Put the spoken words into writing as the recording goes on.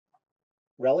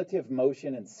relative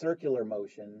motion and circular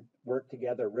motion work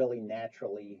together really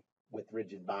naturally with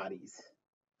rigid bodies.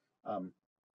 Um,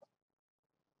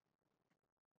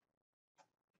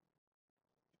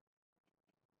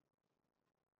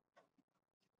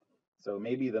 so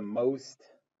maybe the most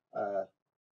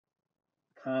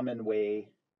common way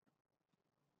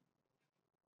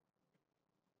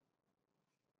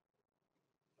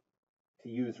to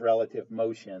use relative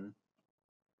motion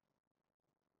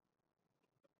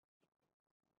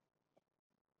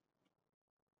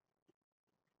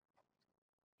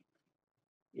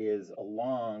is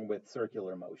along with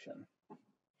circular motion.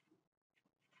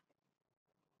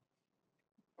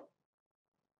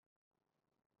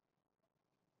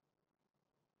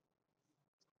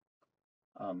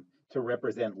 To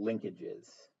represent linkages.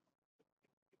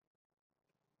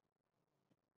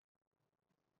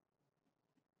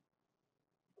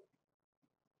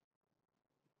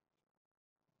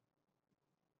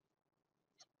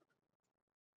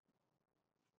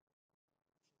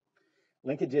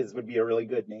 Linkages would be a really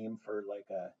good name for like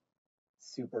a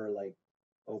super like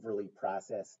overly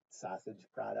processed sausage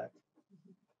product.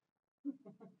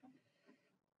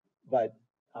 But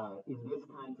in this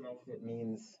context, it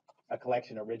means a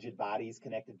collection of rigid bodies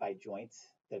connected by joints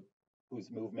that whose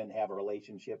movement have a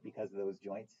relationship because of those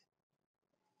joints.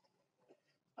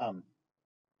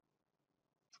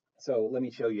 So let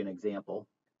me show you an example.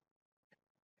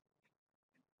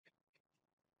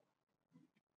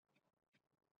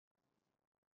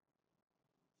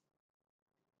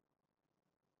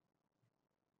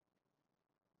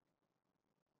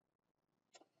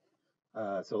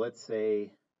 So let's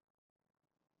say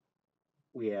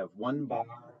we have one bar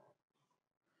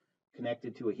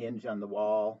connected to a hinge on the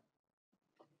wall,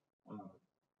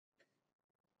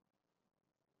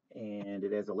 and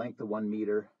it has a length of 1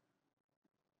 meter.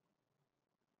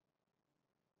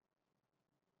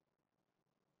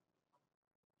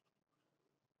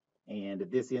 And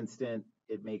at this instant,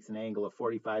 it makes an angle of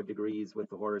 45 degrees with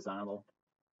the horizontal.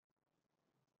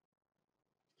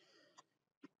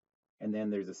 And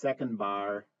then there's a second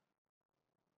bar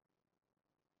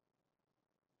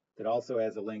that also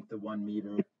has a length of 1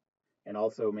 meter and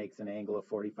also makes an angle of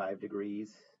 45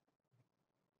 degrees.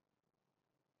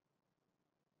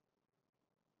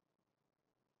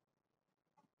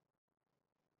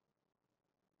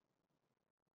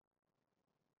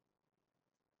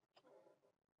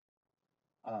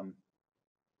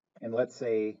 And let's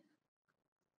say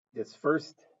this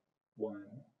first one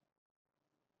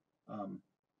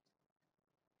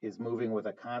is moving with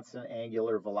a constant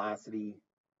angular velocity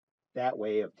that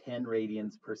way of 10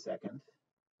 radians per second.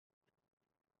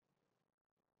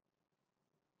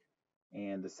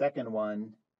 And the second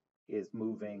one is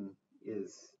moving,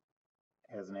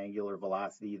 has an angular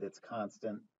velocity that's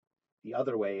constant the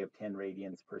other way of 10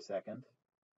 radians per second.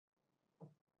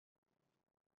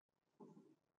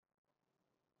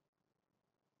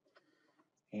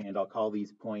 And I'll call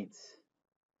these points,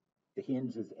 the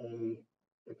hinge is A,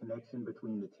 the connection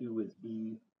between the two is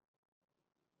B,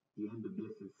 the end of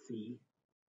this is C.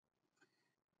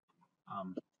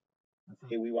 Let's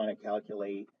say we want to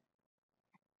calculate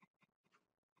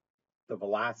the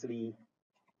velocity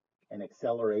and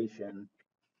acceleration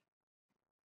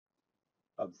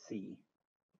of C.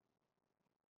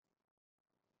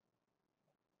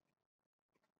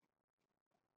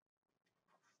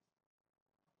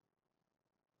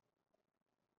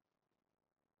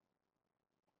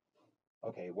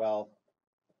 Okay, well,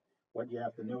 what you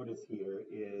have to notice here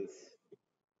is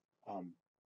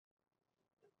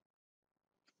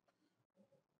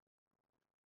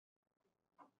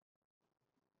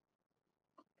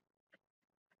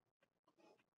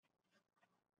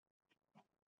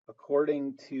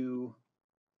according to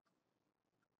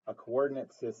a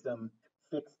coordinate system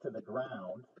fixed to the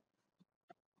ground,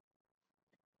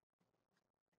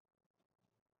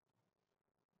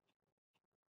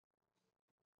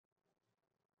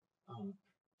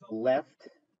 the left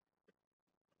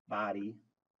body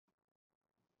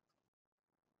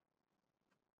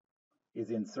is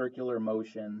in circular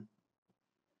motion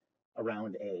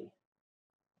around A.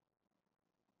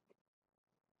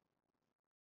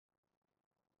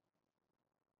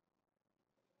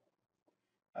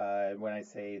 When I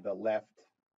say the left,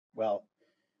 well,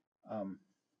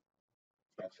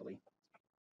 actually,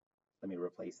 let me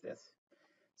replace this.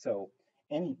 So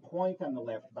any point on the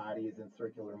left body is in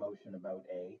circular motion about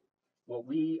A. What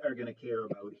we are going to care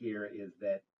about here is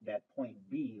that point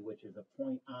B, which is a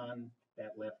point on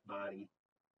that left body,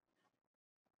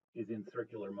 is in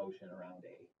circular motion around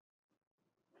A.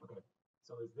 Okay,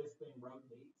 so as this thing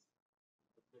rotates,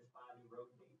 if this body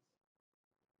rotates,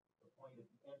 the point at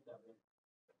the end of it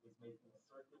is making a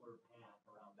circular path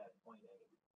around that point A,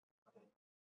 okay,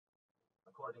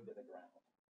 according to the ground.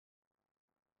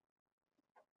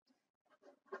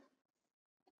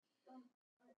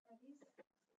 Are these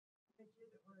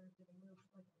rigid or do they move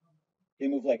like an elbow? They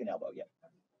move like an elbow, yeah.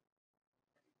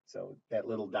 So that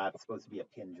little dot is supposed to be a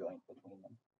pin joint between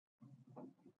them.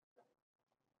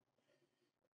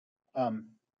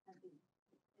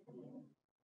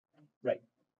 Right.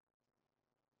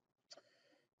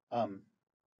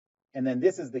 And then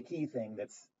this is the key thing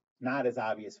that's not as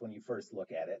obvious when you first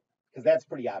look at it, because that's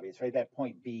pretty obvious, right? That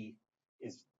point B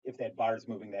is, if that bar is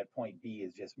moving, that point B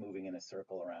is just moving in a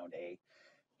circle around A.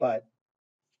 But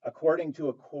according to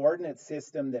a coordinate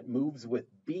system that moves with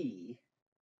B,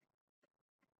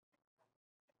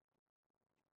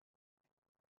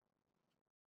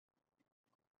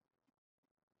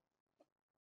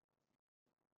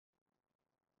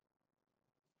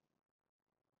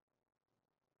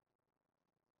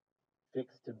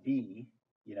 fixed to B,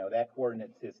 you know, that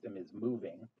coordinate system is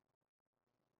moving.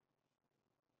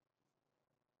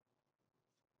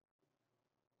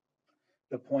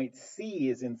 The point C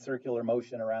is in circular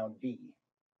motion around B.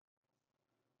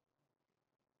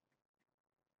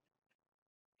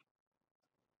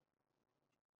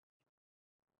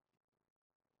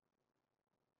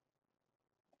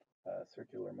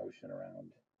 Circular motion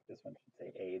around, this one should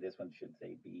say A, this one should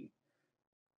say B.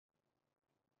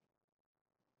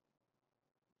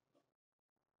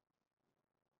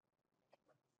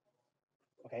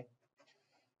 Okay,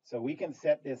 so we can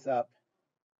set this up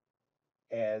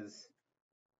as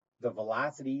the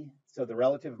velocity. So the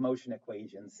relative motion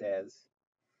equation says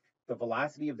the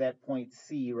velocity of that point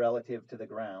C relative to the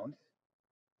ground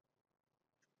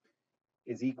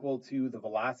is equal to the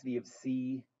velocity of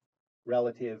C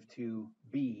relative to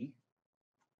B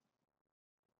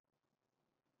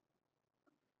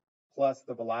plus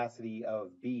the velocity of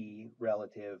B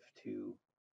relative to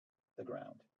the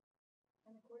ground.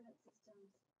 And the coordinate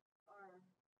systems are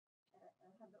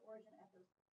have the origin at those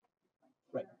points.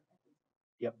 Right.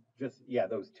 Yep, just, yeah,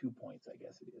 those 2 points, I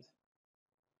guess it is.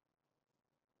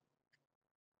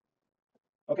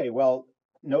 Okay, well,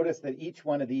 notice that each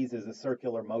one of these is a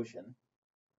circular motion.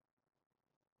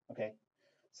 Okay,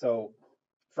 so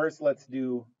first let's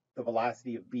do the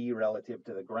velocity of B relative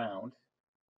to the ground.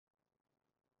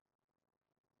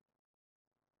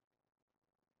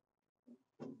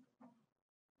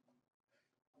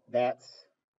 That's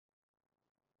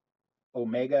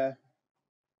omega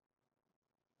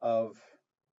of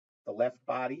the left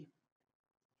body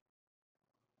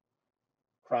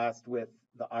crossed with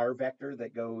the R vector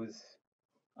that goes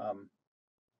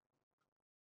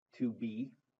to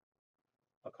B.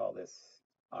 I'll call this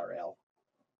RL.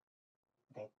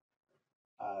 Okay,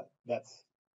 that's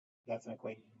an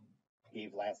equation I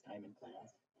gave last time in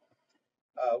class.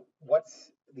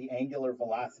 What's the angular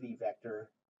velocity vector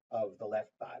of the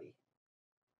left body?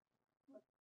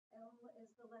 L is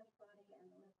the left body and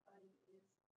the left body is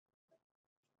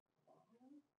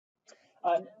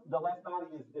the left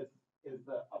body is this, is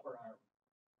the upper arm.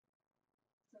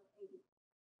 So 80.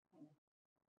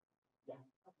 Yeah.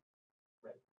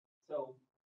 Right. So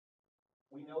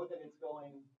we know that it's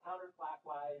going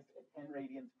counterclockwise at 10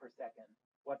 radians per second.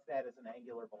 What's that as an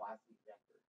angular velocity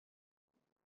vector?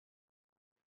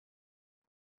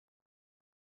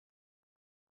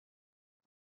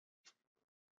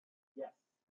 Yes.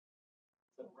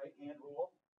 So right hand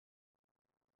rule.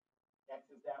 X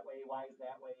is that way, Y is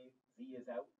that way, Z is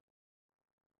out.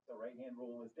 So right hand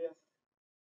rule is this.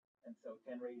 And so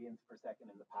 10 radians per second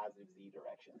in the positive Z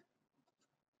direction.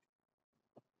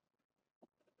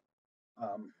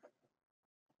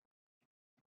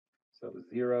 So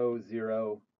 0,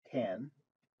 0, 10.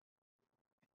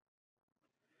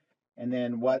 And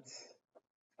then what's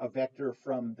a vector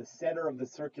from the center of the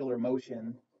circular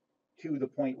motion to the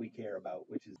point we care about,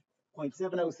 which is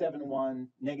 0.7071,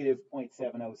 negative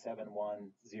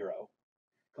 0.7071, 0.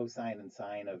 Cosine and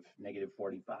sine of negative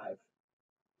 45.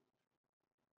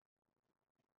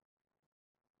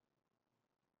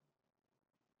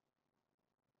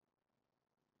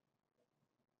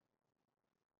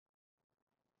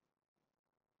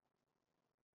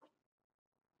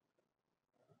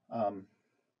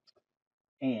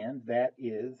 And that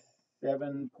is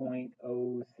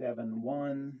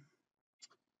 7.071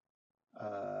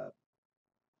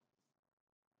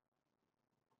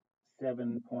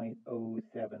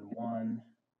 7.071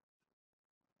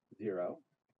 0.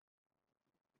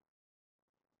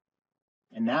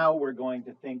 And now we're going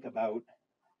to think about,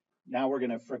 now we're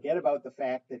going to forget about the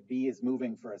fact that B is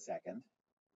moving for a second.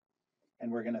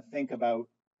 And we're going to think about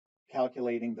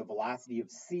calculating the velocity of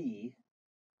C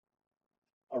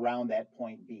around that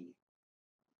point B.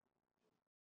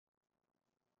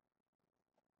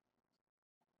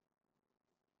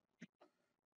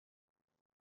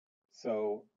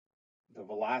 So the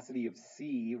velocity of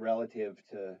C relative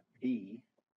to B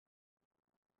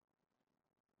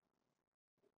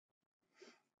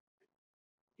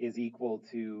is equal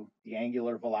to the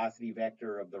angular velocity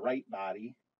vector of the right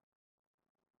body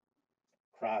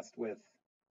crossed with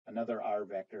another r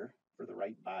vector for the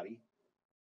right body.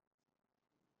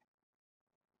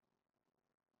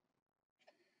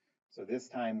 So this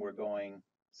time we're going,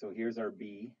 so here's our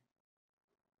B,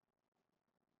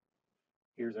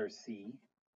 here's our C.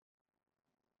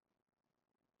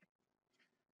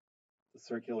 The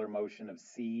circular motion of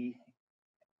C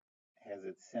has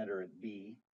its center at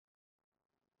B.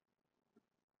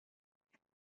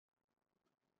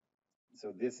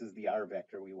 So this is the r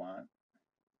vector we want.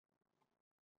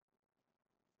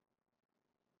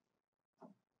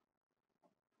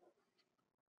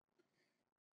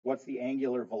 What's the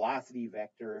angular velocity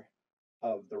vector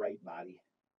of the right body?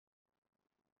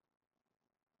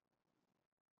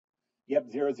 Yep,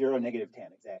 0, 0, negative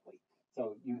 10, exactly.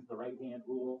 So use the right-hand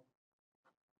rule.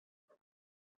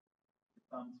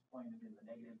 Thumb's pointed in the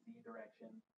negative z direction.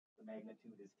 The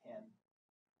magnitude is 10.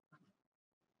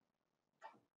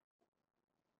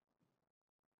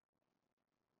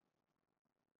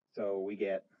 So we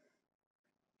get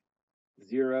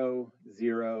 0,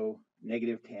 0,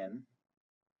 negative 10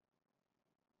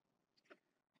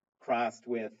 crossed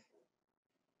with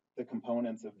the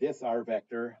components of this r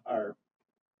vector are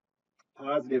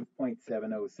positive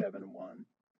 0.7071,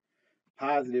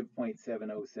 positive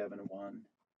 0.7071,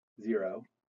 0.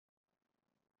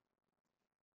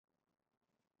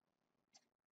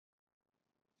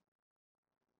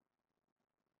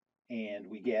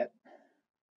 And we get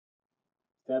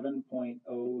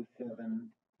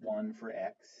 7.071 for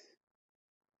x,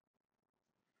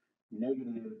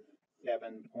 negative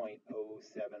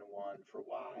 7.071 for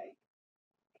y,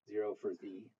 0 for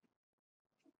z.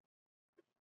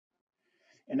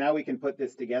 And now we can put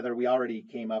this together. We already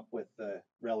came up with the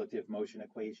relative motion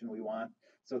equation we want.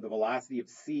 So the velocity of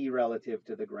C relative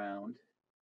to the ground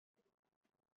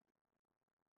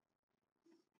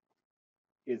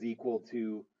is equal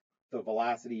to the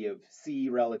velocity of C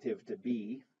relative to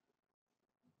B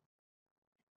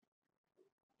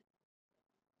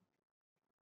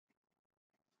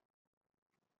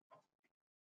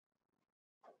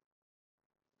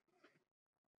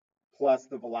plus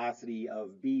the velocity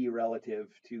of B relative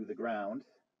to the ground.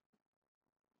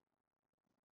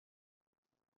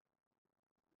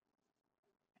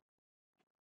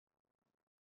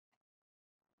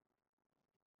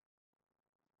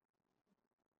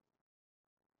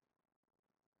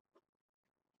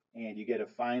 And you get a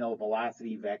final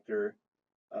velocity vector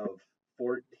of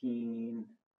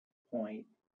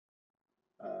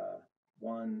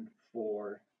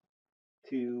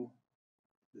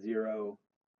 14.14200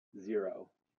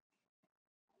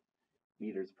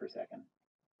 meters per second.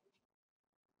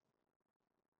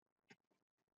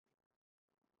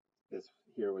 This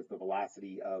here was the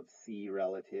velocity of C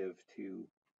relative to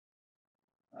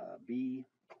B,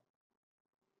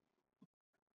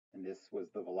 and this was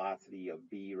the velocity of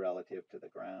B relative to the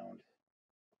ground.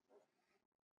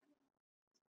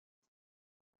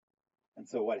 And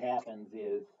so what happens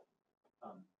is,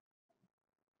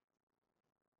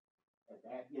 at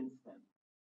that instant,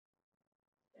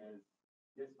 as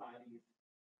this body's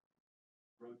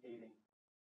rotating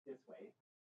this way,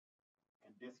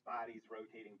 and this body's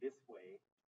rotating this way,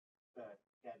 that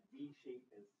V shape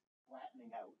is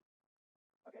flattening out,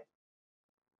 okay?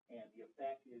 And the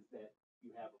effect is that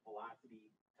you have a velocity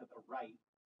to the right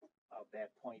of that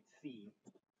point C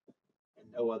and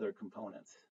no other components.